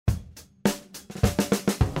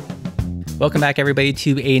Welcome back, everybody,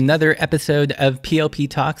 to another episode of PLP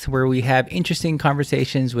Talks, where we have interesting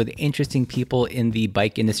conversations with interesting people in the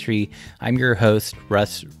bike industry. I'm your host,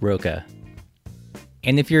 Russ Roca.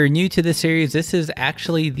 And if you're new to this series, this is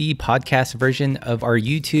actually the podcast version of our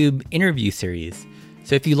YouTube interview series.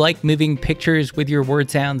 So if you like moving pictures with your word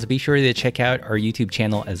sounds, be sure to check out our YouTube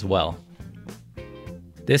channel as well.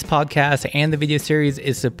 This podcast and the video series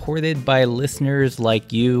is supported by listeners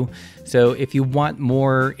like you. So if you want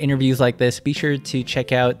more interviews like this, be sure to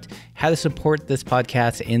check out how to support this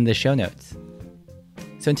podcast in the show notes.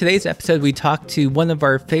 So in today's episode, we talked to one of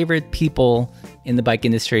our favorite people in the bike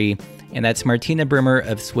industry, and that's Martina Brimmer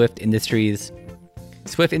of Swift Industries.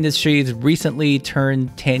 Swift Industries recently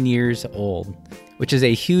turned 10 years old, which is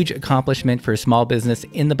a huge accomplishment for a small business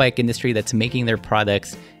in the bike industry that's making their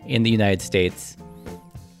products in the United States.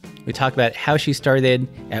 We talk about how she started,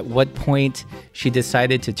 at what point she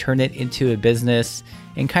decided to turn it into a business,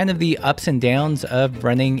 and kind of the ups and downs of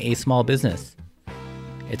running a small business.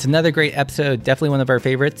 It's another great episode, definitely one of our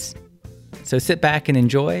favorites. So sit back and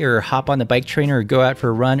enjoy, or hop on a bike trainer, or go out for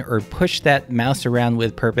a run, or push that mouse around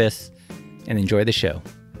with purpose, and enjoy the show.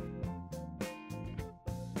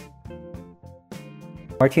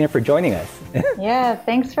 Martina, for joining us. Yeah,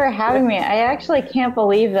 thanks for having me. I actually can't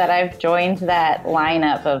believe that I've joined that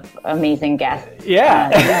lineup of amazing guests. Yeah.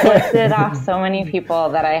 You've listed off so many people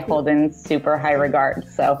that I hold in super high regard.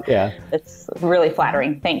 So yeah, it's really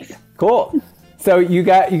flattering. Thanks. Cool. So you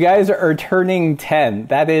guys are turning 10.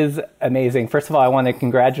 That is amazing. First of all, I want to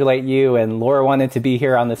congratulate you, and Laura wanted to be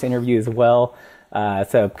here on this interview as well.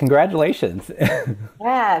 So congratulations.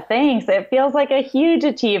 Yeah, thanks. It feels like a huge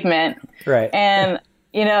achievement. Right. And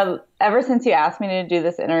ever since you asked me to do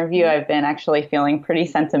this interview, I've been actually feeling pretty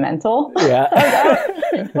sentimental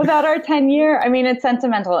about our 10-year. I mean, it's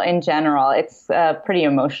sentimental in general. It's a pretty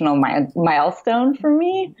emotional milestone for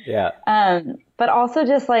me. Yeah. But also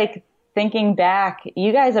just like thinking back,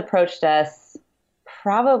 you guys approached us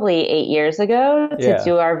probably 8 years ago to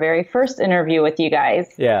do our very first interview with you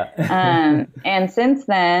guys. Yeah. And since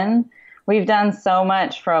then, we've done so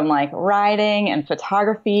much, from like riding and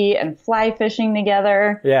photography and fly fishing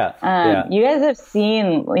together. Yeah. You guys have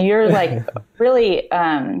seen, you're like really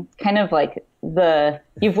kind of like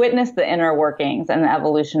you've witnessed the inner workings and the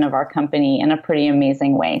evolution of our company in a pretty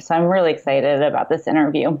amazing way. So I'm really excited about this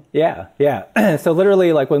interview. Yeah. So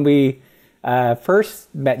literally, like when we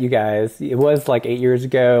first met you guys, it was like 8 years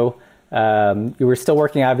ago. You were still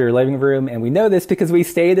working out of your living room, and we know this because we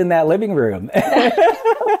stayed in that living room.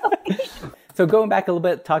 So going back a little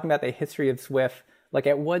bit, talking about the history of Swift, like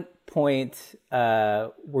at what point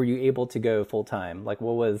were you able to go full time? Like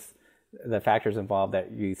what was the factors involved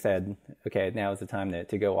that you said, okay, now is the time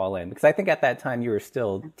to go all in? Because I think at that time you were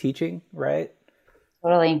still teaching, right?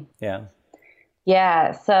 Totally. Yeah.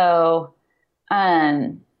 Yeah. So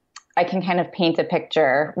I can kind of paint a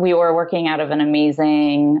picture. We were working out of an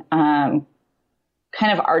amazing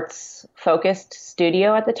kind of arts-focused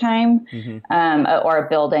studio at the time, or a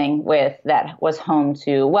building that was home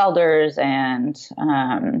to welders and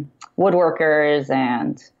woodworkers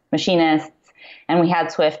and machinists. And we had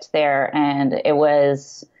Swift there, and it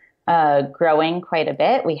was growing quite a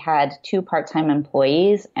bit. We had 2 part-time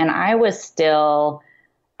employees, and I was still,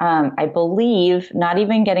 I believe, not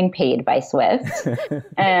even getting paid by Swift,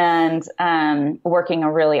 and working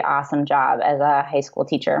a really awesome job as a high school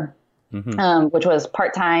teacher. Which was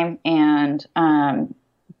part-time, and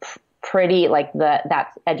pretty like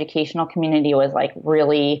that educational community was like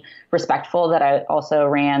really respectful that I also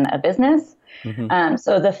ran a business.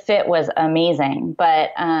 So the fit was amazing, but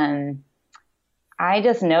I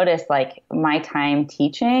just noticed like my time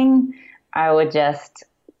teaching, I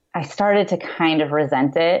started to kind of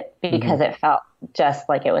resent it because it felt just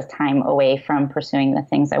like it was time away from pursuing the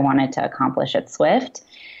things I wanted to accomplish at Swift.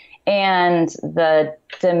 And the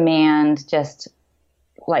demand just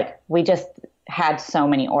like, we just had so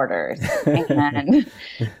many orders, and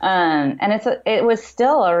it was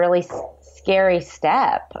still a really scary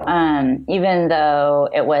step, even though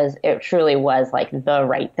it truly was like the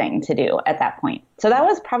right thing to do at that point. So that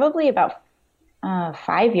was probably about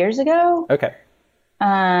 5 years ago. Okay.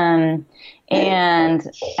 And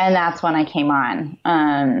that's when I came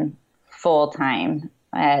on full time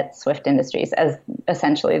at Swift Industries as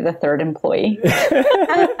essentially the third employee.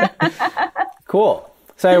 Cool.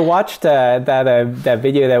 So I watched that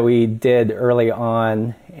video that we did early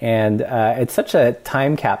on, and it's such a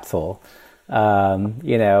time capsule,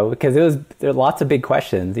 because there are lots of big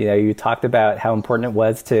questions. You talked about how important it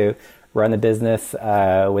was to run a business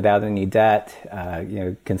without any debt,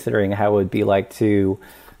 considering how it would be like to,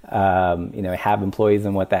 have employees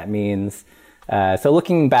and what that means. So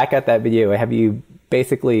looking back at that video, have you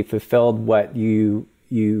basically fulfilled what you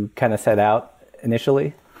kind of set out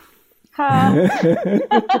initially?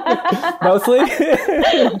 Mostly?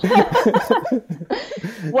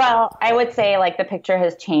 Well, I would say like the picture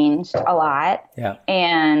has changed a lot. Yeah.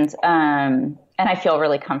 And I feel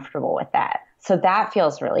really comfortable with that. So that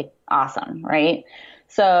feels really awesome, right?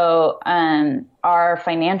 So our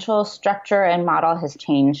financial structure and model has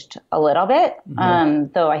changed a little bit.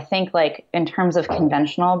 Though I think like in terms of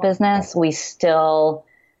conventional business, we still,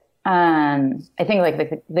 I think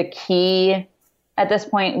like the key at this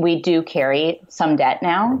point, we do carry some debt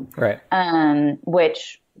now, right?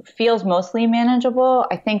 Which feels mostly manageable.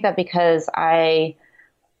 I think that because I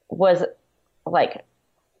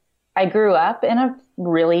grew up in a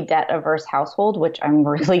really debt-averse household, which I'm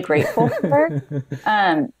really grateful for.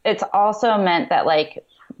 It's also meant that like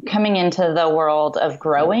coming into the world of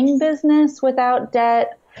growing business without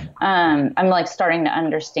debt, I'm like starting to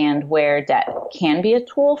understand where debt can be a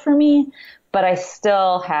tool for me, but I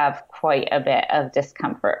still have quite a bit of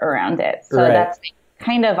discomfort around it. So that's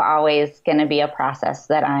kind of always going to be a process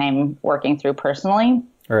that I'm working through personally.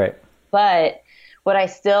 Right. But what I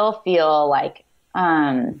still feel like,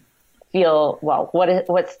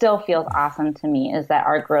 what still feels awesome to me is that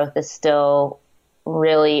our growth is still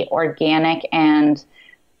really organic and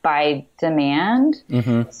by demand.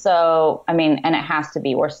 So, I mean, and it has to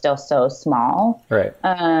be, we're still so small. Right.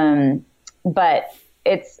 But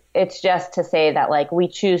it's just to say that like we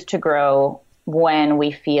choose to grow when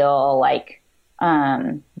we feel like,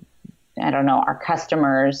 I don't know, our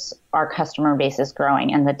customer base is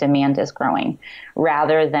growing and the demand is growing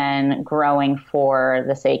rather than growing for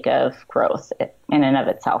the sake of growth in and of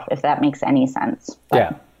itself, if that makes any sense.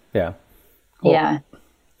 But, yeah. Cool.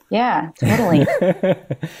 Yeah, totally.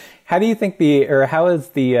 How do you think how has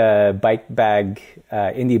the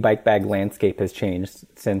indie bike bag landscape has changed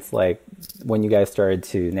since like when you guys started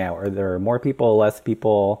to now? Are there more people, less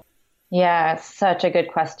people? Yeah, such a good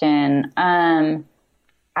question.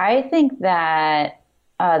 I think that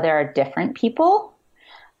there are different people.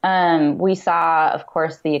 We saw, of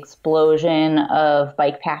course, the explosion of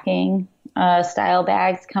bike packing style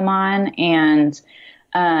bags come on. And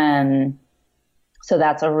so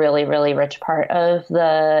that's a really, really rich part of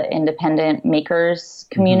the independent makers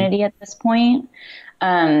community at this point.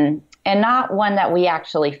 And not one that we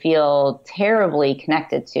actually feel terribly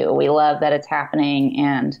connected to. We love that it's happening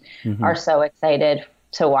and are so excited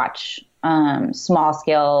to watch small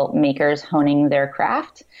scale makers honing their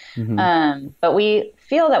craft. But we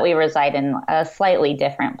feel that we reside in a slightly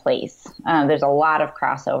different place. There's a lot of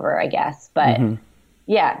crossover, I guess, but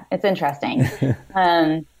yeah, it's interesting.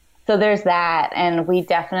 So there's that. And we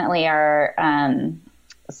definitely are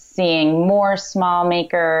seeing more small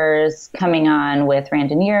makers coming on with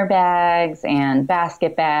randonnier bags and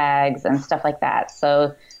basket bags and stuff like that.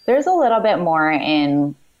 So there's a little bit more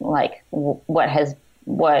in like what has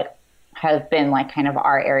been like kind of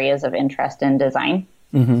our areas of interest in design.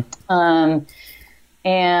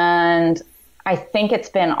 And I think it's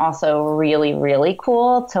been also really, really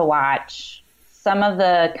cool to watch some of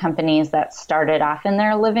the companies that started off in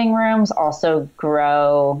their living rooms also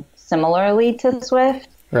grow similarly to Swift.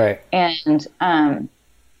 Right. And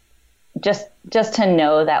just to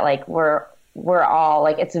know that like we're all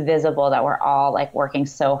like, it's visible that we're all like working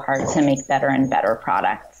so hard to make better and better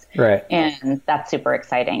products. Right. And that's super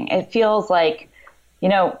exciting. It feels like, you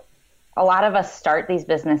know, a lot of us start these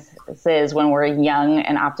businesses when we're young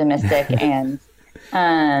and optimistic and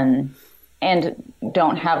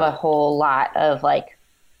don't have a whole lot of like,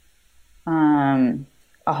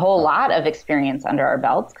 experience under our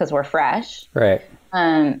belts because we're fresh. Right.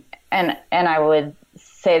 And I would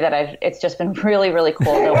say that it's just been really, really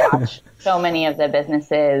cool to watch so many of the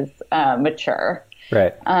businesses mature.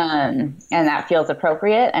 Right. And that feels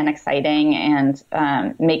appropriate and exciting and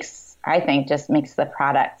makes the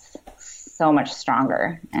products so much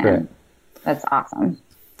stronger. And that's awesome.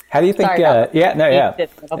 How do you think? But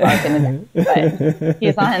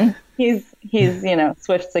he's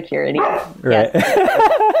Swift security. Right.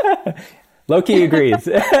 Yes. Low-key agrees.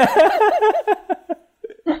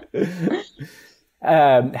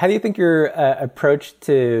 How do you think your approach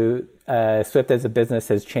to Swift as a business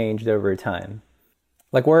has changed over time?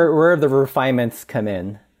 Like where the refinements come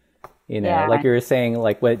in? Like you were saying,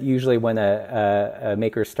 like usually when a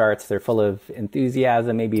maker starts, they're full of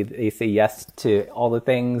enthusiasm. Maybe they say yes to all the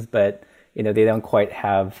things, but they don't quite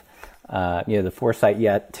have the foresight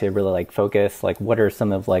yet to really like focus. Like, what are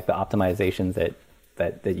some of like the optimizations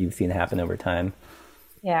that you've seen happen over time?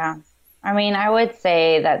 Yeah, I mean, I would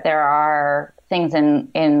say that there are things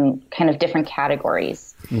in kind of different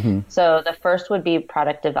categories. So the first would be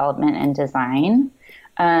product development and design.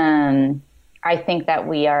 I think that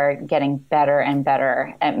we are getting better and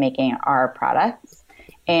better at making our products.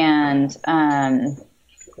 And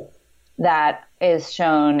that is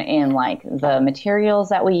shown in like the materials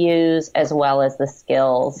that we use, as well as the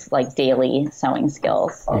skills, like daily sewing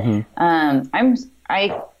skills.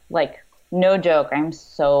 I like, no joke, I'm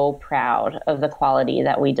so proud of the quality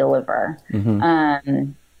that we deliver.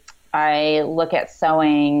 I look at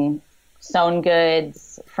sewn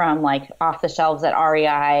goods from like off the shelves at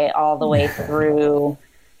REI all the way through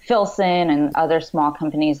Filson and other small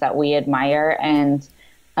companies that we admire. And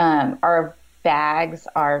our bags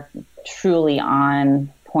are truly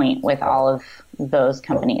on point with all of those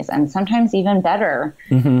companies, and sometimes even better.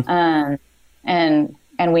 And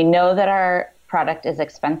we know that our product is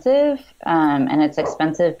expensive, and it's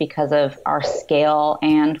expensive because of our scale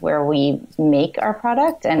and where we make our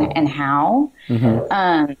product and how.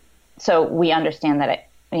 So we understand that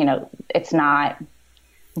it's not,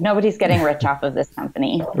 nobody's getting rich off of this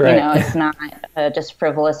company. Right. It's not just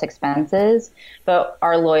frivolous expenses, but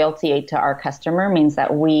our loyalty to our customer means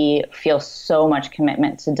that we feel so much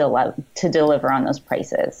commitment to deliver on those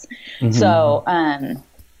prices. So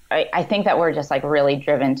I think that we're just like really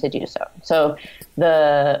driven to do so. So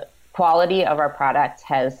the quality of our product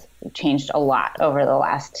has changed a lot over the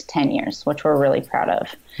last 10 years, which we're really proud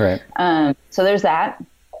of. Right. So there's that.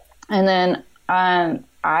 And then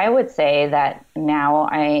I would say that now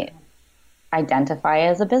I identify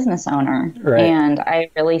as a business owner. Right. And I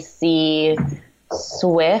really see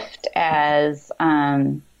Swift as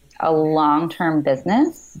a long-term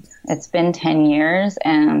business. It's been 10 years,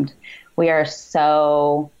 and we are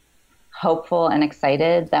so hopeful and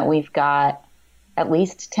excited that we've got at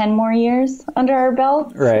least 10 more years under our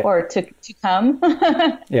belt, right, or to come,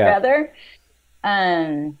 rather.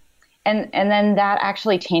 And then that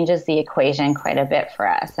actually changes the equation quite a bit for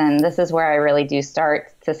us. And this is where I really do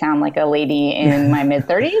start to sound like a lady in my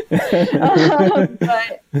mid-30s.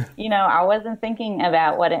 But, I wasn't thinking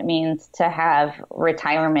about what it means to have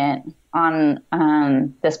retirement on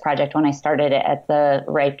this project when I started it at the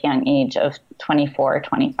ripe young age of 24,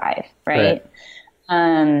 25, right?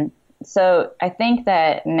 So I think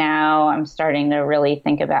that now I'm starting to really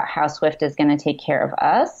think about how Swift is going to take care of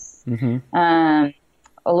us.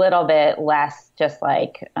 A little bit less just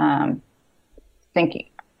like thinking,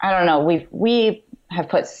 I don't know, we have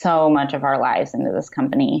put so much of our lives into this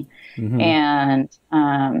company and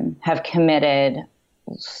have committed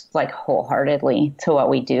like wholeheartedly to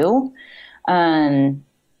what we do. And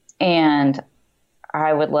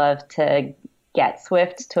I would love to get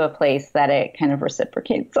Swift to a place that it kind of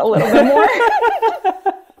reciprocates a little bit more.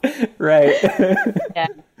 Right. Yeah.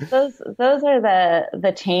 Those are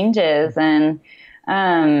the changes. And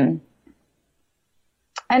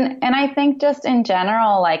I think just in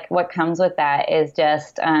general, like what comes with that is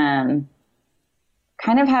just kind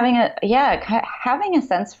of having a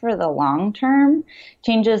sense for the long term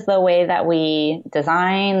changes the way that we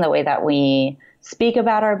design, the way that we speak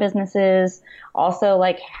about our businesses, also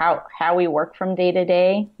like how we work from day to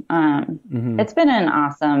day. It's been an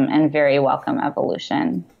awesome and very welcome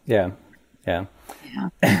evolution. Yeah.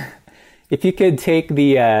 If you could take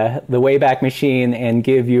the Wayback Machine and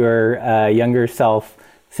give your younger self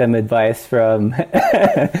some advice from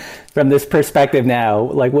from this perspective now,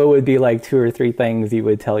 like what would be like 2 or 3 things you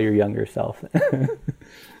would tell your younger self?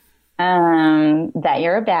 That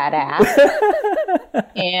you're a badass,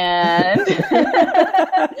 and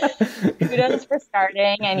kudos for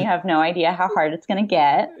starting, and you have no idea how hard it's going to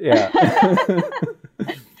get. Yeah.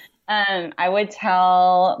 I would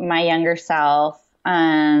tell my younger self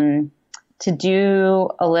to do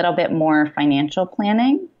a little bit more financial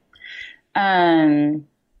planning.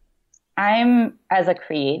 I'm, as a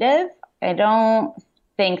creative, I don't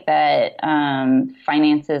think that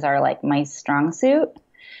finances are like my strong suit.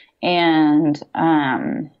 And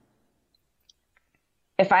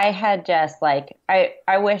if I had just like,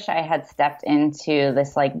 I wish I had stepped into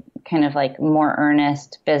this like kind of like more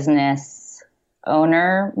earnest business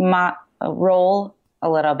owner role a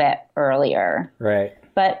little bit earlier. Right.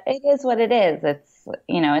 But it is what it is. It's,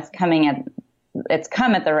 it's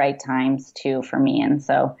come at the right times too for me. And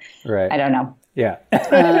so I don't know. Yeah.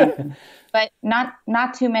 But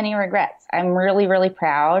not too many regrets. I'm really, really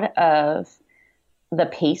proud of the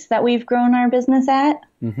pace that we've grown our business at,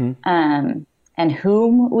 and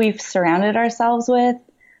whom we've surrounded ourselves with.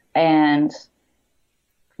 And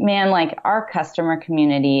man, like our customer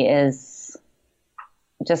community is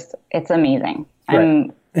just, it's amazing.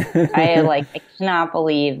 Right. I cannot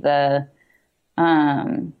believe the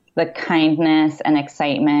the kindness and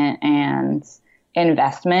excitement and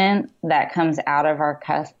investment that comes out of our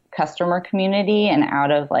customer community and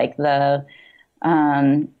out of like the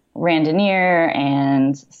randonneur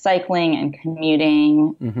and cycling and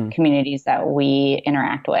commuting communities that we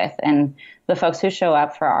interact with, and the folks who show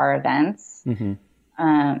up for our events.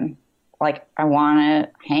 Like I want to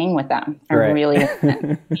hang with them. I really,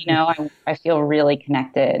 I feel really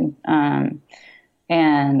connected. And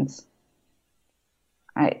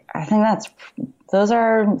I think those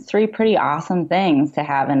are three pretty awesome things to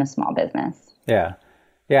have in a small business. Yeah.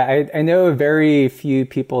 Yeah. I know very few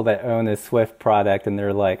people that own a Swift product and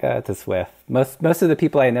they're like, oh, it's a Swift. Most of the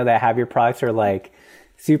people I know that have your products are like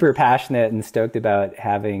super passionate and stoked about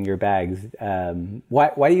having your bags.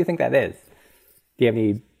 Why do you think that is? Do you have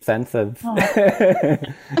any sense of? Oh,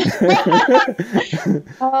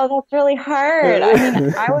 that's really hard. I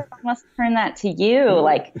mean, I would almost turn that to you.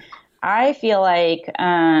 Like, I feel like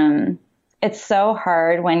it's so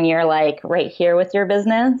hard when you're like right here with your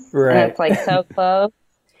business, and it's like so close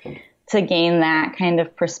to gain that kind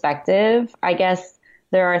of perspective. I guess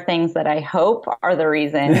there are things that I hope are the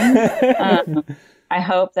reason. I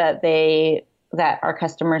hope that our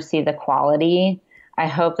customers see the quality. I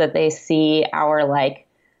hope that they see our like,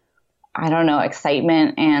 I don't know,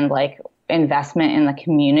 excitement and like investment in the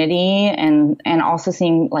community and also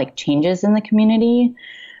seeing like changes in the community.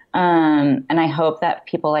 And I hope that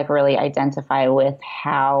people like really identify with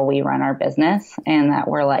how we run our business and that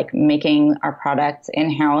we're like making our products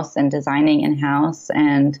in-house and designing in-house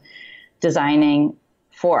and designing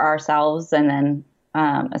for ourselves. And then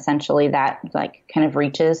essentially that like kind of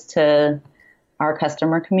reaches to our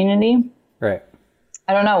customer community. Right.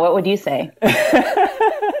 I don't know. What would you say?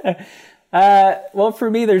 Well, for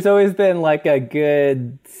me, there's always been like a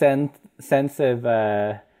good sense of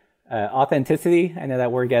authenticity. I know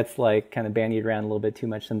that word gets like kind of bandied around a little bit too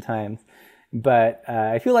much sometimes, but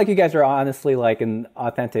I feel like you guys are honestly like an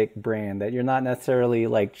authentic brand, that you're not necessarily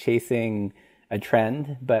like chasing a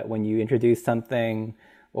trend, but when you introduce something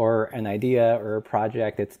or an idea or a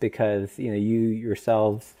project, it's because, you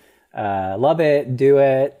yourselves love it, do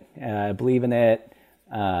it, believe in it.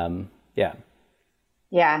 Yeah.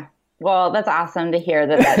 Yeah. Well, that's awesome to hear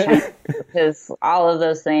that shines, because all of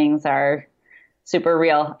those things are super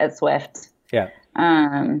real at Swift. Yeah.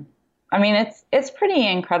 I mean, it's pretty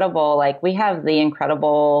incredible. Like we have the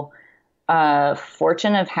incredible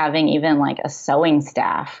fortune of having even like a sewing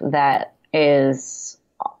staff that is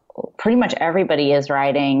pretty much everybody is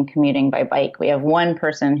commuting by bike. We have one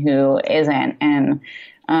person who isn't. And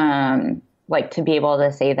like to be able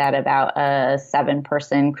to say that about a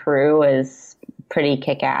 7-person crew is pretty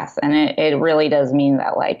kick-ass. And it really does mean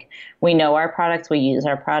that like we know our products, we use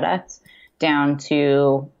our products down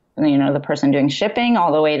to, the person doing shipping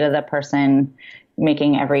all the way to the person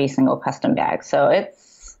making every single custom bag. So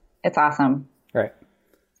it's awesome. Right.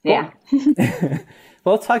 Cool. Yeah.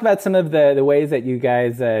 Well, let's talk about some of the ways that you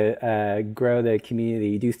guys grow the community.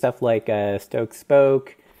 You do stuff like Stoke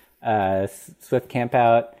Spoke, Swift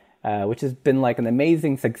Campout, which has been like an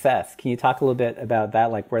amazing success. Can you talk a little bit about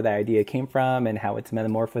that, like where the idea came from and how it's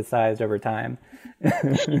metamorphosized over time?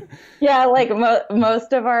 Yeah, like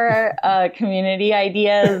most of our community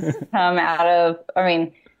ideas come out of,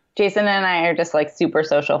 Jason and I are just like super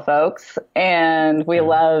social folks, and we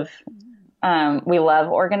love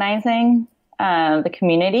organizing the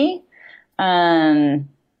community. And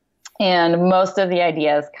most of the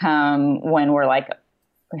ideas come when we're like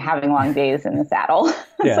having long days in the saddle.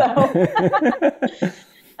 Yeah.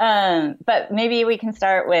 But maybe we can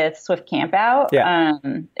start with Swift Campout. Yeah.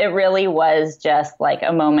 It really was just like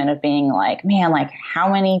a moment of being like, man, like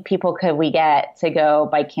how many people could we get to go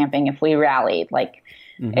bike camping if we rallied? Like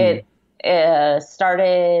it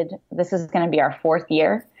started, this is going to be our 4th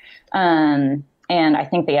year. And I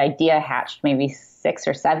think the idea hatched maybe 6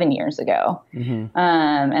 or 7 years ago.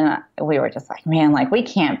 And we were just like, man, like we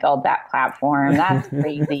can't build that platform. That's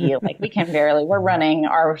crazy. Like we can barely, we're running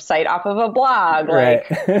our site off of a blog. Like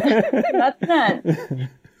that's nuts.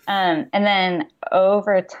 And then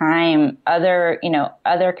over time, other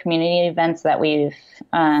community events that we've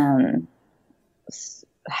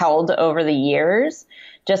held over the years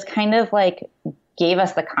just kind of like gave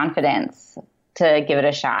us the confidence to give it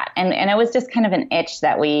a shot. And it was just kind of an itch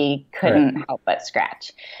that we couldn't help but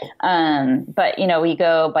scratch. But, we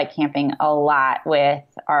go bike camping a lot with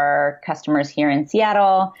our customers here in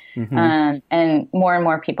Seattle. And more and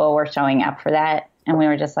more people were showing up for that. And we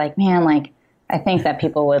were just like, man, like, I think that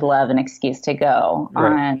people would love an excuse to go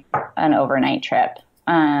on an overnight trip.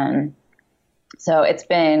 So it's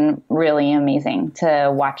been really amazing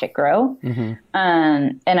to watch it grow.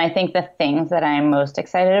 And I think the things that I'm most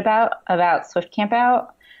excited about Swift Camp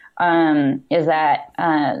Out is that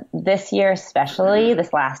this year, especially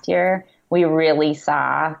this last year, we really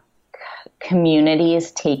saw communities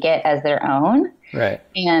take it as their own. Right.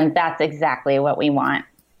 And that's exactly what we want.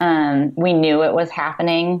 We knew it was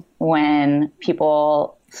happening when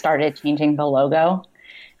people started changing the logo.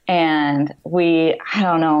 And I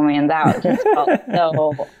don't know, man, that just felt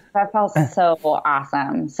so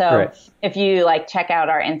awesome. So if you like check out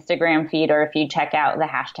our Instagram feed, or if you check out the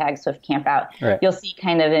hashtag Swift Camp Out, you'll see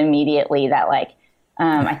kind of immediately that like,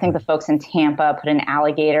 I think the folks in Tampa put an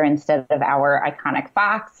alligator instead of our iconic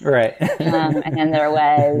fox. Right. And then there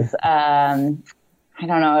was, I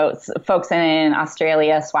don't know, folks in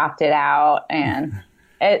Australia swapped it out, and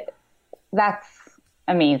that's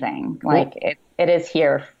amazing. Like it is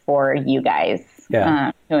here for you guys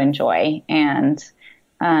to enjoy, and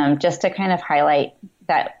just to kind of highlight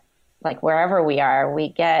that, like wherever we are, we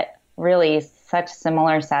get really such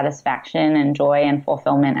similar satisfaction and joy and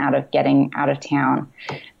fulfillment out of getting out of town.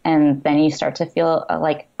 And then you start to feel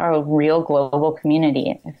like a real global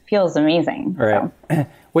community. It feels amazing. Right. So.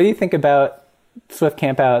 What do you think about Swift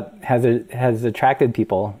Camp Out has attracted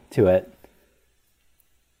people to it?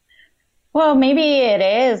 Well, maybe it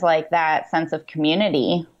is like that sense of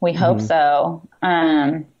community. We hope so.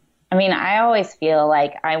 I mean, I always feel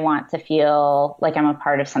like I want to feel like I'm a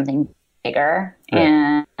part of something bigger,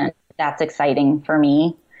 and that's exciting for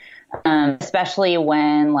me, especially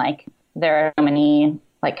when like there are so many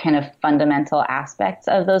like kind of fundamental aspects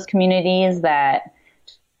of those communities that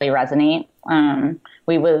really resonate.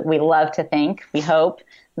 We love to think, we hope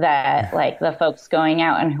that like the folks going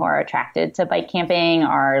out and who are attracted to bike camping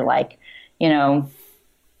are like, you know,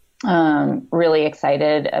 really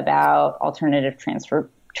excited about alternative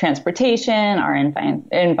transportation, are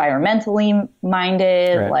environmentally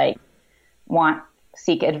minded, like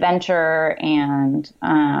seek adventure, and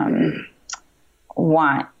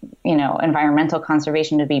want, you know, environmental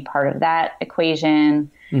conservation to be part of that equation.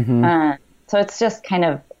 So it's just kind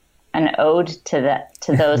of an ode to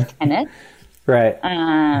those tenets. Right.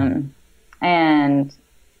 And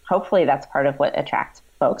hopefully that's part of what attracts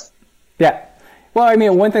folks. Yeah. Well, I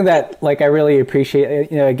mean, one thing that like I really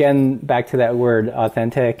appreciate, you know, again, back to that word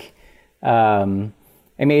authentic. I mean,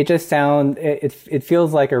 it just it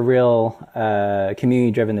feels like a real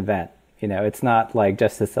community driven event. You know, it's not like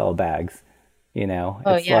just to sell bags, you know,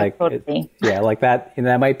 it's like, totally. Like that, you know,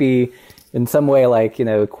 that might be in some way like, you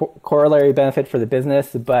know, corollary benefit for the business,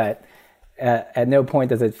 but at no point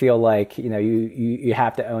does it feel like, you know, you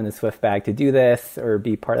have to own a Swift bag to do this or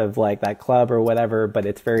be part of like that club or whatever, but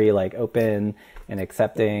it's very like open and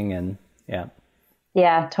accepting, and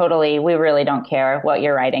yeah, totally. We really don't care what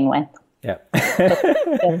you're riding with.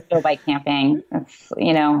 Just go bike camping. It's,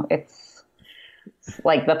 you know, it's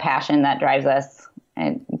like the passion that drives us.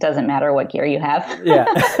 It doesn't matter what gear you have.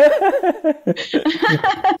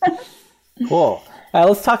 Cool.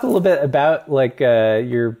 Let's talk a little bit about like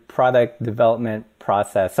your product development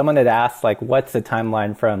process. Someone had asked like, what's the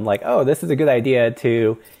timeline from like, oh, this is a good idea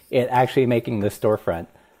to it actually making the storefront?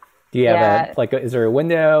 Do you have is there a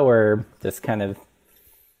window, or just kind of?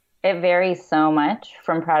 It varies so much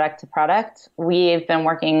from product to product. We've been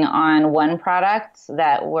working on one product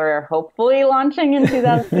that we're hopefully launching in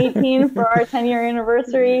 2018 for our 10-year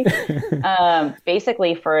anniversary,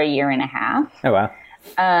 basically for a year and a half. Oh, wow.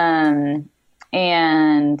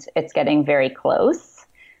 And it's getting very close.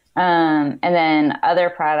 And then other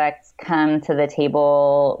products come to the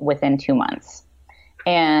table within 2 months.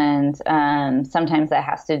 And sometimes that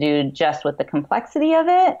has to do just with the complexity of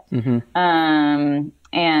it.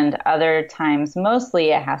 And other times, mostly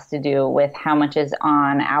it has to do with how much is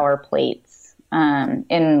on our plates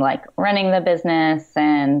in like running the business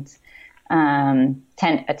and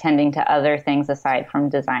attending to other things aside from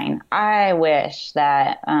design. I wish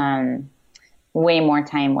that way more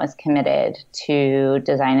time was committed to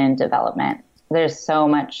design and development. There's so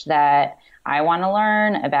much that I want to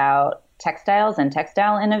learn about textiles and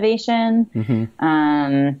textile innovation.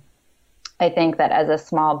 I think that as a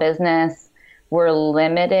small business, we're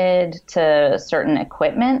limited to certain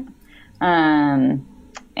equipment.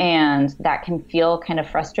 And that can feel kind of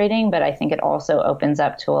frustrating, but I think it also opens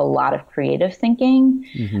up to a lot of creative thinking.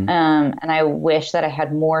 And I wish that I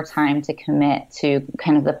had more time to commit to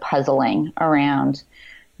kind of the puzzling around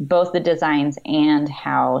both the designs and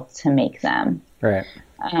how to make them. Right.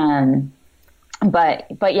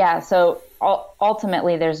 But yeah, so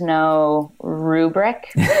ultimately there's no rubric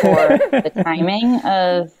for the timing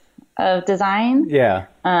of design.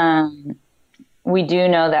 we do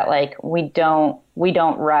know that like we don't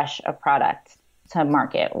rush a product to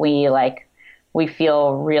market. We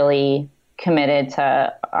feel really committed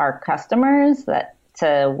to our customers that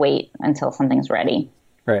to wait until something's ready.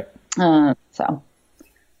 Right. So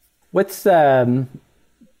what's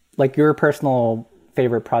like your personal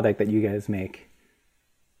favorite product that you guys make?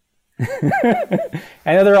 I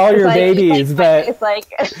know they're all your babies, but it's like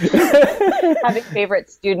having favorite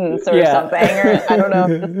students or something, or I don't know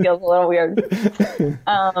if this feels a little weird.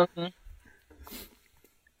 I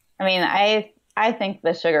mean, I think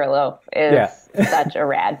the sugar loaf is such a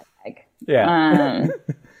rad bag. Yeah.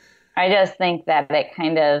 I just think that it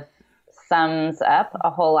kind of sums up a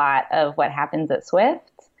whole lot of what happens at Swift.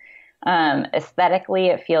 Aesthetically,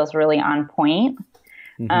 it feels really on point.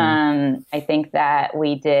 I think that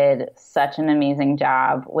we did such an amazing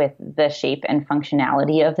job with the shape and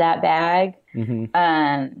functionality of that bag.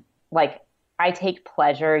 Like I take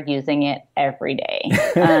pleasure using it every day.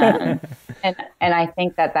 And I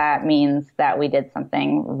think that means that we did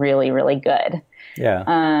something really, really good.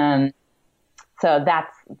 Yeah. So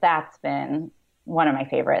that's been one of my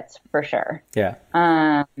favorites for sure. Yeah.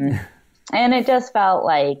 And it just felt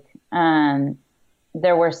like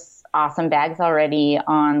there were awesome bags already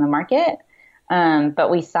on the market, but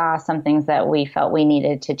we saw some things that we felt we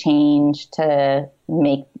needed to change to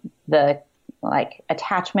make the like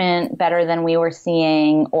attachment better than we were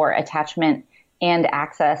seeing, or attachment and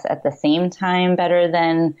access at the same time better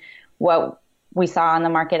than what we saw on the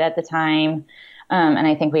market at the time. And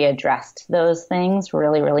I think we addressed those things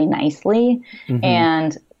really, really nicely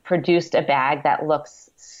and produced a bag that looks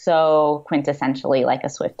so quintessentially like a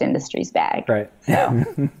Swift Industries bag. Right. So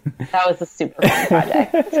that was a super fun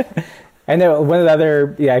project. I know one of the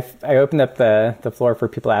other, I opened up the floor for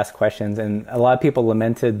people to ask questions, and a lot of people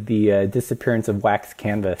lamented the disappearance of wax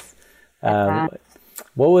canvas. What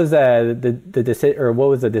was the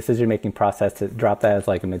decision-making process to drop that as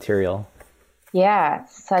like a material? Yeah,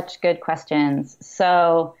 such good questions.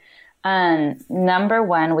 So, number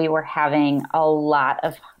one, we were having a lot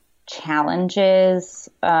of challenges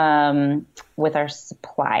with our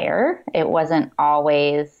supplier. It wasn't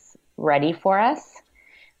always ready for us.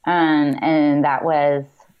 And that was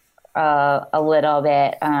a little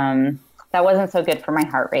bit, that wasn't so good for my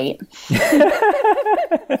heart rate.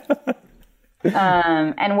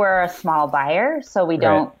 And we're a small buyer, so we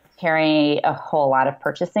don't carry a whole lot of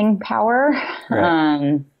purchasing power.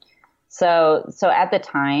 Right. So at the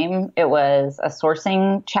time, it was a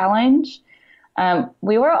sourcing challenge.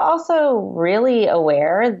 We were also really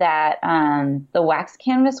aware that the wax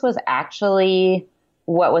canvas was actually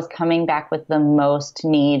what was coming back with the most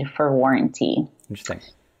need for warranty. Interesting.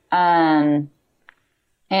 And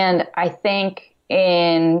I think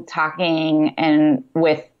in talking and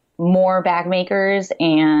with more bag makers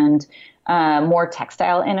and more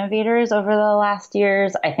textile innovators over the last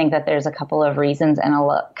years, I think that there's a couple of reasons and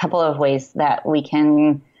a couple of ways that we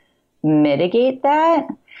can mitigate that.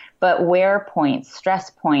 But wear points, stress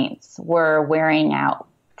points were wearing out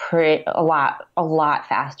a lot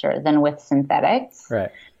faster than with synthetics. Right.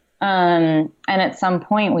 And at some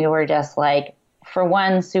point we were just like, for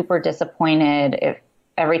one, super disappointed if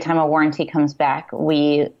every time a warranty comes back,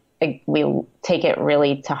 we take it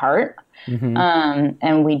really to heart.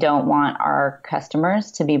 And we don't want our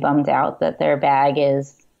customers to be bummed out that their bag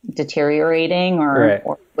is deteriorating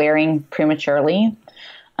or wearing prematurely.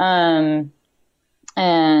 And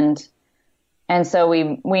so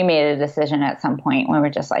we made a decision at some point when we're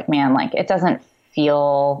just like, man, like it doesn't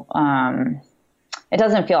feel awesome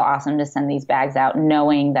to send these bags out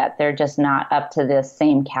knowing that they're just not up to the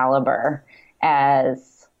same caliber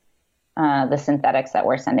as the synthetics that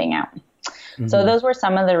we're sending out. So those were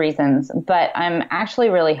some of the reasons, but I'm actually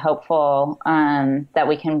really hopeful that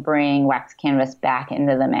we can bring wax canvas back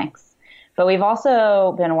into the mix. But we've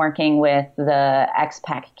also been working with the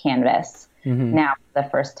X-Pack canvas now for the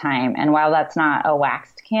first time. And while that's not a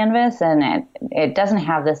waxed canvas and it doesn't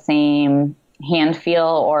have the same hand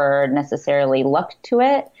feel or necessarily look to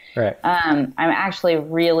it, I'm actually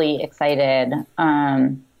really excited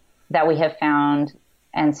that we have found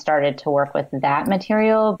and started to work with that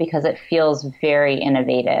material because it feels very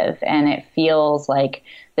innovative and it feels like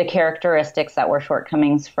the characteristics that were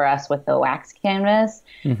shortcomings for us with the wax canvas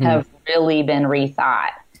have really been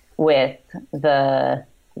rethought with the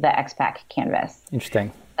X-Pack canvas.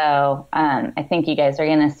 Interesting. So I think you guys are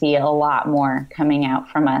going to see a lot more coming out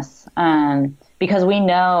from us because we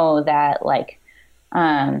know that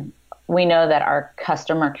our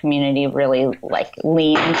customer community really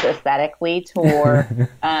leans aesthetically toward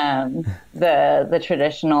the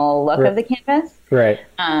traditional look of the canvas. Right.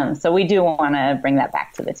 So we do want to bring that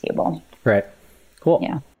back to the table. Right. Cool.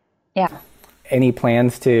 Yeah. Yeah. Any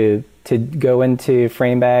plans to go into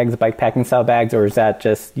frame bags, bike packing style bags, or is that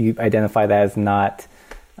just you identify that as not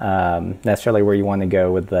necessarily where you want to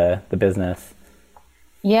go with the business?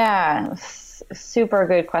 Yeah, super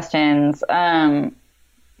good questions. I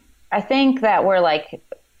think that we're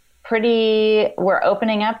we're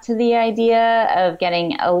opening up to the idea of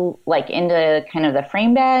getting into kind of the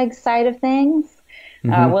frame bag side of things.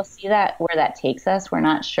 We'll see where that takes us. We're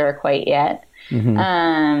not sure quite yet.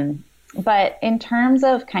 But in terms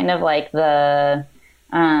of kind of like the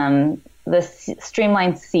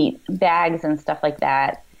streamlined seat bags and stuff like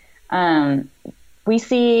that, we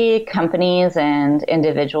see companies and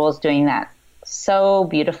individuals doing that so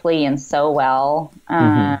beautifully and so well.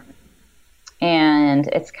 And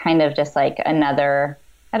it's kind of just like another,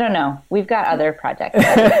 I don't know, we've got other projects.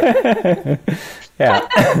 Yeah.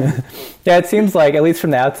 Yeah, it seems like, at least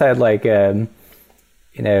from the outside, like, a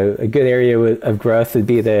good area of growth would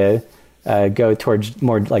be to go towards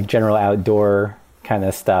more like general outdoor kind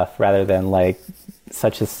of stuff rather than like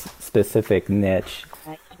such a specific niche.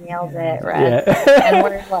 Nailed it, Russ. Yeah.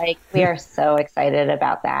 And we are so excited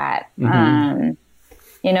about that.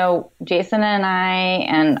 Jason and I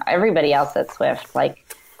and everybody else at Swift,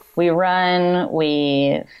 we run,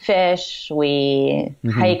 we fish, we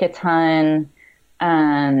hike a ton,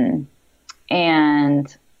 and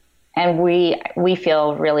we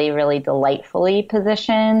feel really, really delightfully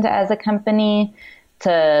positioned as a company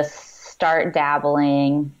to start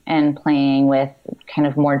dabbling and playing with kind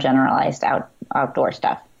of more generalized outdoor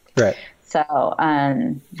stuff. Right. So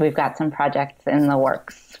we've got some projects in the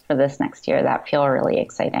works for this next year that feel really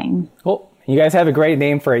exciting. Cool. You guys have a great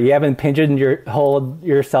name for it. You haven't pigeoned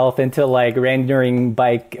yourself into like Rendering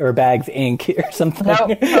Bike or Bags Inc. or something. No,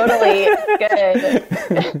 totally. Good.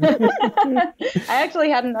 I actually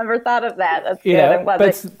hadn't ever thought of that. That's good. I'm glad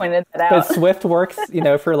that you pointed that out. But Swift works,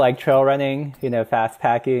 for like trail running, fast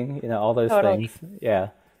packing, all those things. Yeah.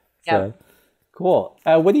 So cool.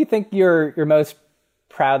 What do you think you're most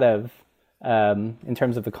proud of in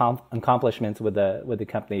terms of accomplishments with the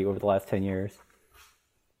company over the last 10 years?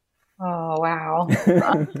 Oh, wow.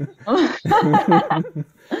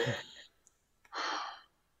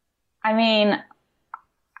 I mean,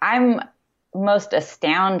 I'm most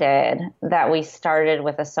astounded that we started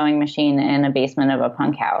with a sewing machine in a basement of a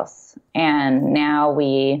punk house. And now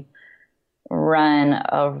we run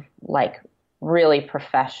a really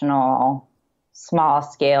professional, small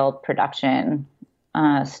scale production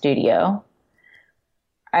studio.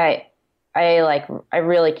 I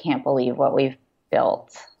really can't believe what we've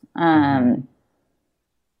built. So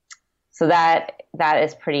that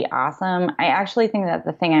is pretty awesome. I actually think that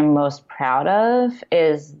the thing I'm most proud of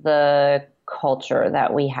is the culture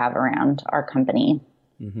that we have around our company.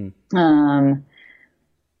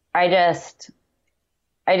 I just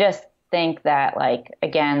think that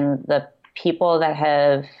again, the people that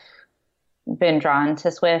have been drawn to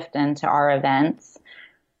Swift and to our events,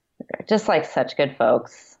 just such good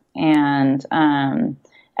folks. And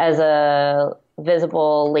as a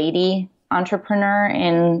visible lady entrepreneur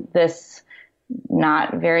in this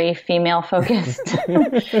not very female focused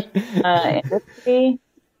industry,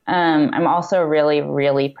 I'm also really,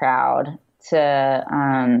 really proud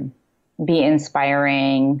to be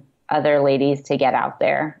inspiring other ladies to get out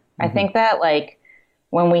there. I think that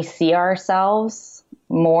when we see ourselves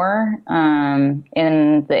more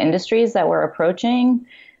in the industries that we're approaching,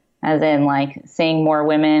 as in seeing more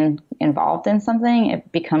women involved in something,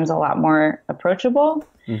 it becomes a lot more approachable.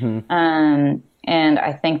 And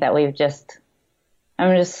I think that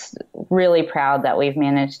I'm just really proud that we've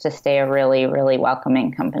managed to stay a really, really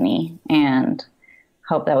welcoming company, and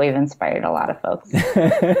hope that we've inspired a lot of folks.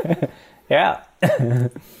 Yeah.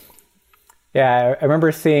 Yeah. I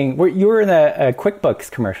remember seeing, you were in a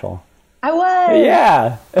QuickBooks commercial. I was.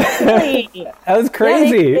 Yeah. Really? That was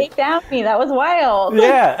crazy. Yeah, they found me. That was wild.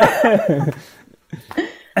 Yeah.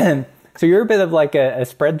 So you're a bit of a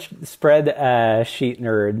spread sheet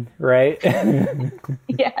nerd, right?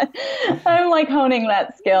 Yeah. I'm honing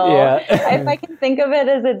that skill. Yeah. If I can think of it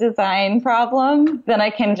as a design problem, then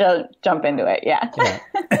I can jump into it. Yeah. Yeah.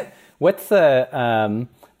 What's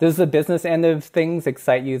does the business end of things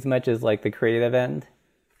excite you as much as the creative end?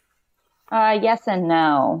 Yes and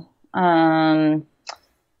no. I'm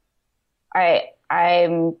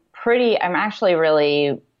actually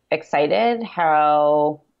really excited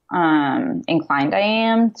how inclined I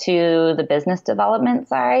am to the business development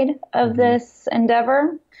side of this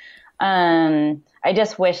endeavor. I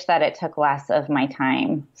just wish that it took less of my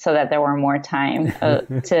time so that there were more time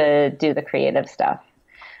to do the creative stuff.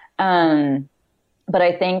 But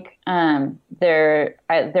I think there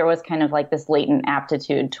was kind of like this latent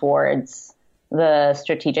aptitude towards the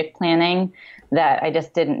strategic planning that I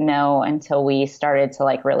just didn't know until we started to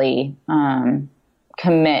like really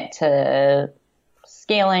commit to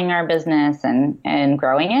scaling our business and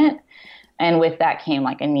growing it. And with that came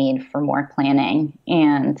like a need for more planning.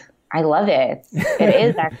 And I love it. It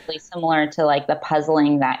is actually similar to like the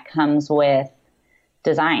puzzling that comes with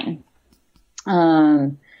design.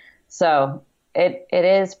 So it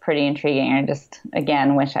is pretty intriguing. I just,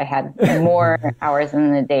 again, wish I had more hours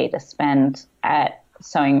in the day to spend at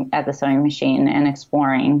the sewing machine and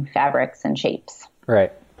exploring fabrics and shapes.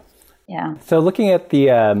 Right. Yeah. So looking at the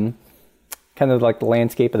kind of like the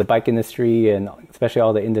landscape of the bike industry and especially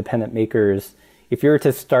all the independent makers, if you were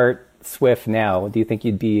to start Swift now, do you think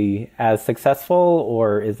you'd be as successful,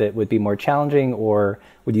 or would be more challenging, or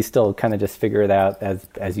would you still kind of just figure it out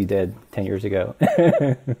as you did 10 years ago?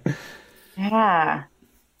 Yeah.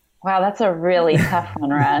 Wow, that's a really tough one,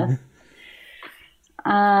 Russ.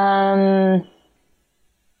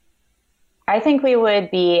 I think we would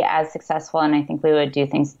be as successful, and I think we would do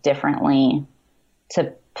things differently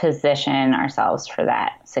to position ourselves for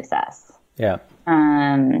that success. Yeah.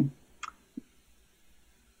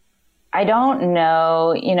 I don't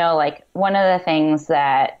know, like one of the things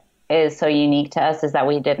that is so unique to us is that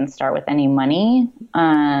we didn't start with any money.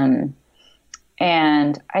 And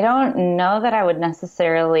I don't know that I would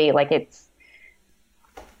necessarily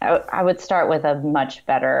I would start with a much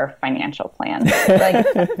better financial plan.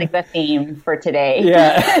 Like the theme for today.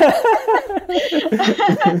 Yeah.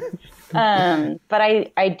 But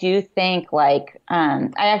I do think I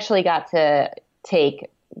actually got to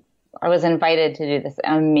I was invited to do this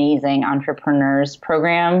amazing entrepreneurs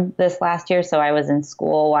program this last year. So I was in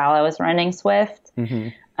school while I was running Swift. Mm-hmm.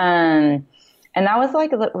 And that was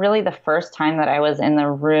really the first time that I was in the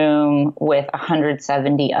room with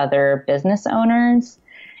 170 other business owners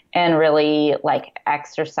and really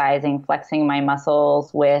exercising, flexing my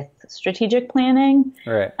muscles with strategic planning.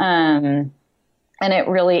 Right. And it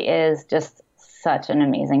really is just such an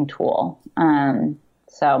amazing tool.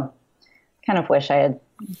 So kind of wish I had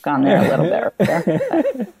gone there a little bit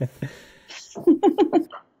earlier.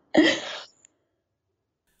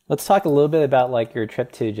 Let's talk a little bit about your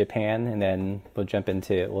trip to Japan, and then we'll jump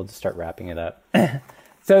into it. We'll just start wrapping it up.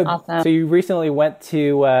 Awesome. So you recently went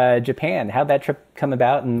to Japan. How'd that trip come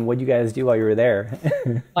about, and what did you guys do while you were there?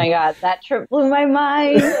 Oh my God, that trip blew my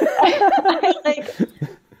mind.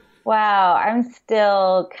 Wow, I'm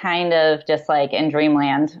still kind of just in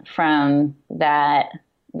dreamland from that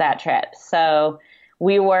trip. So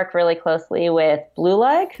we work really closely with Blue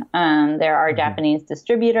Lug. They're our Japanese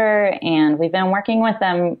distributor, and we've been working with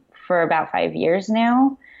them for about 5 years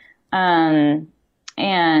now,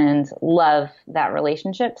 and love that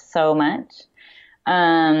relationship so much.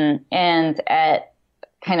 And at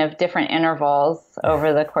kind of different intervals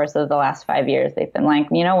over the course of the last 5 years, they've been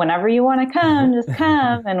whenever you want to come, just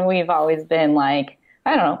come. And we've always been I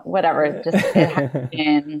don't know, whatever. Just it has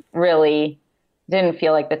been really didn't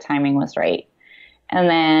feel like the timing was right. And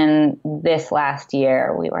then this last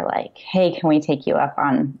year, we were like, hey, can we take you up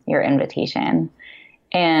on your invitation?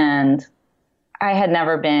 And I had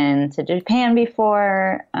never been to Japan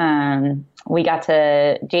before. We got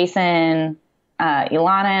to, Jason,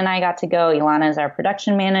 Ilana and I got to go. Ilana is our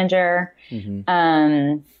production manager.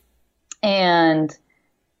 Mm-hmm. And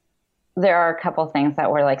there are a couple things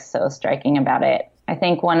that were so striking about it. I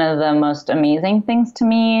think one of the most amazing things to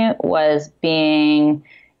me was being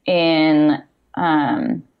in,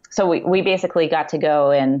 so we basically got to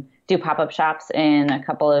go and do pop-up shops in a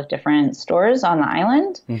couple of different stores on the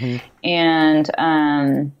island. Mm-hmm.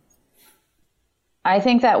 And I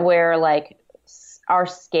think that where our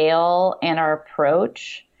scale and our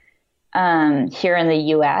approach here in the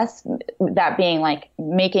US, that being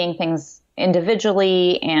making things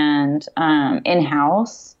individually and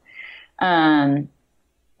in-house,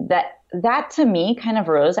 that to me kind of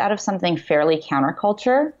rose out of something fairly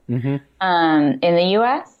counterculture in the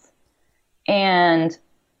US. And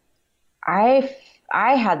I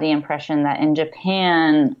had the impression that in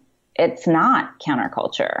Japan, it's not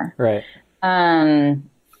counterculture. Right.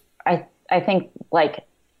 I think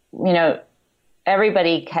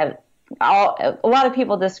everybody a lot of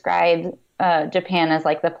people describe Japan as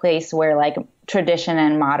the place where tradition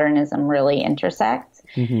and modernism really intersect.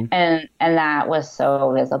 Mm-hmm. And that was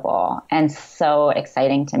so visible and so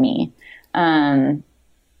exciting to me.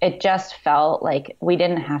 It just felt like we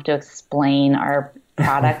didn't have to explain our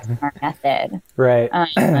product and our method. Right.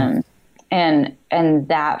 And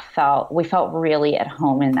we felt really at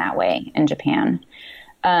home in that way in Japan.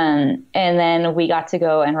 And then we got to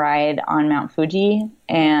go and ride on Mount Fuji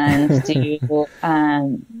and do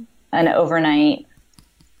an overnight.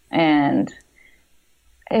 And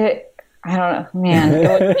I don't know, man,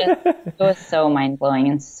 it was so mind blowing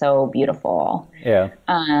and so beautiful. Yeah.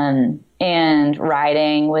 And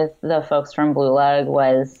riding with the folks from Blue Lug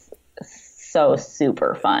was so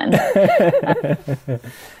super fun.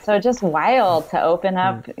 So just wild to open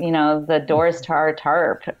up, the doors to our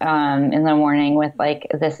tarp in the morning with like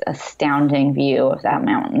this astounding view of that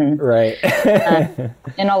mountain. Right.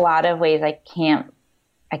 In a lot of ways, I can't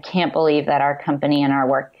believe that our company and our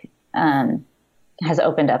work has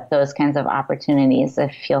opened up those kinds of opportunities. I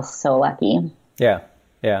feel so lucky. Yeah.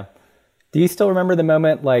 Yeah. Do you still remember the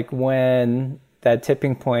moment, like when that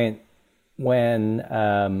tipping point, when,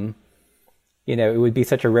 it would be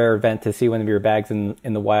such a rare event to see one of your bags in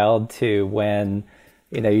the wild, to when,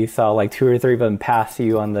 you saw like 2 or 3 of them pass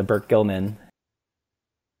you on the Burt Gilman?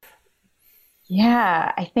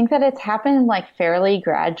 Yeah, I think that it's happened like fairly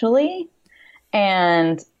gradually.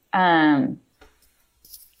 And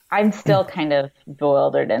I'm still kind of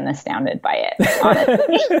bewildered and astounded by it,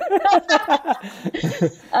 honestly.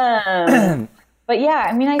 But yeah,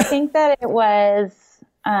 I mean, I think that it was,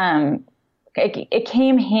 it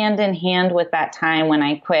came hand in hand with that time when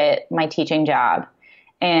I quit my teaching job.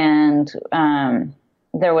 And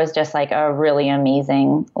there was just like a really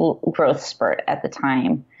amazing growth spurt at the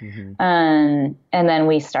time. Mm-hmm. And then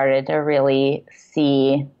we started to really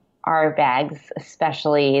see our bags,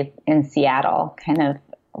 especially in Seattle, kind of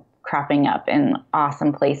cropping up in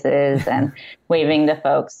awesome places and waving to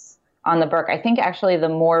folks on the Burke. I think actually the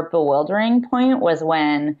more bewildering point was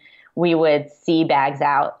when we would see bags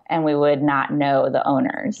out and we would not know the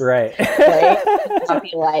owners. Right. I'd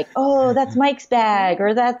be like, oh, that's Mike's bag,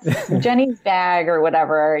 or that's Jenny's bag, or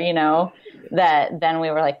whatever, that then we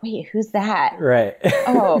were like, wait, who's that? Right.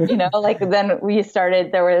 Oh, then we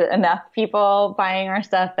started, there were enough people buying our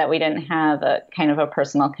stuff that we didn't have a kind of a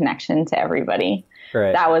personal connection to everybody.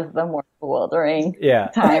 Right. That was the more bewildering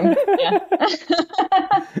time. Yeah.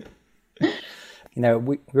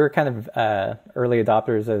 We were kind of early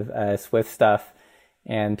adopters of Swift stuff,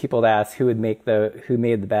 and people would ask who made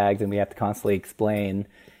the bags, and we have to constantly explain.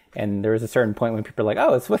 And there was a certain point when people were like,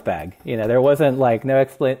 "Oh, it's Swift bag." There wasn't like no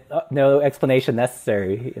explanation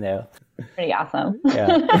necessary. Pretty awesome.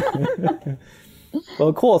 Yeah.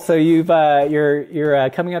 Well, cool. So you're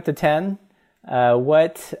coming up to 10. Where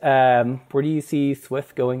do you see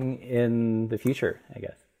Swift going in the future, I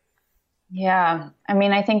guess? Yeah. I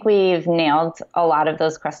mean, I think we've nailed a lot of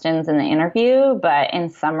those questions in the interview, but in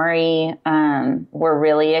summary, we're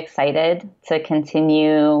really excited to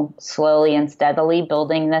continue slowly and steadily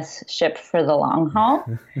building this ship for the long haul.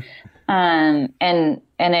 And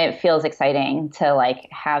it feels exciting to like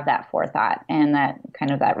have that forethought and that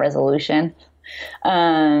kind of that resolution.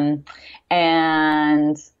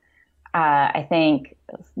 I think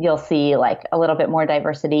you'll see like a little bit more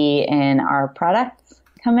diversity in our products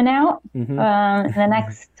coming out in the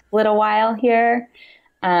next little while here.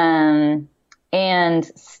 And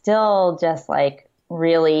still just like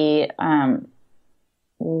really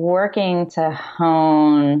working to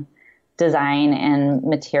hone design and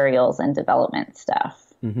materials and development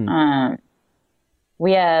stuff. Mm-hmm.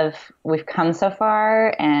 We've come so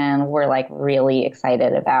far, and we're like really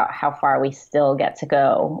excited about how far we still get to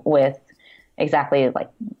go with exactly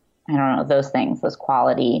like, I don't know, those things, those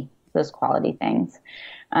quality things.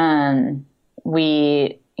 When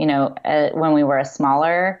we were a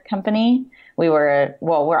smaller company,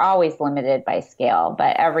 we're always limited by scale,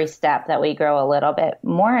 but every step that we grow a little bit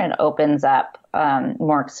more, it opens up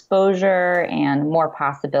more exposure and more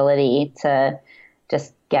possibility to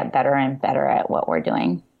just get better and better at what we're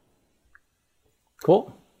doing.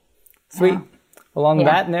 Cool. Sweet. Yeah. Along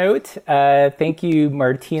that note, thank you,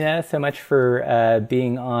 Martina, so much for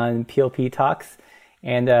being on PLP Talks.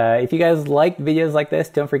 And if you guys like videos like this,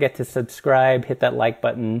 don't forget to subscribe, hit that like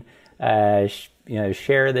button,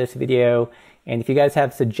 share this video. And if you guys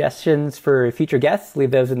have suggestions for future guests,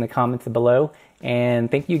 leave those in the comments below. And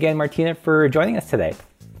thank you again, Martina, for joining us today.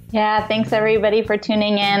 Yeah, thanks everybody for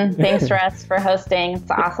tuning in. Thanks, Russ, for hosting. It's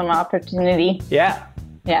an awesome opportunity. Yeah.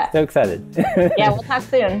 Yeah. So excited. Yeah, we'll talk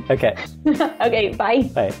soon. Okay. Okay, bye.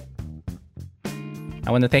 Bye.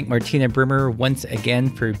 I want to thank Martina Brimmer once again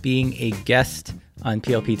for being a guest on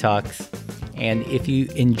PLP Talks. And if you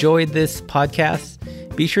enjoyed this podcast,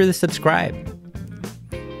 be sure to subscribe.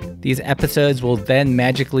 These episodes will then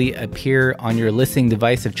magically appear on your listening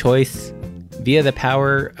device of choice via the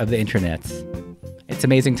power of the internets. It's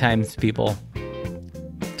amazing times, people.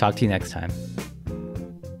 Talk to you next time.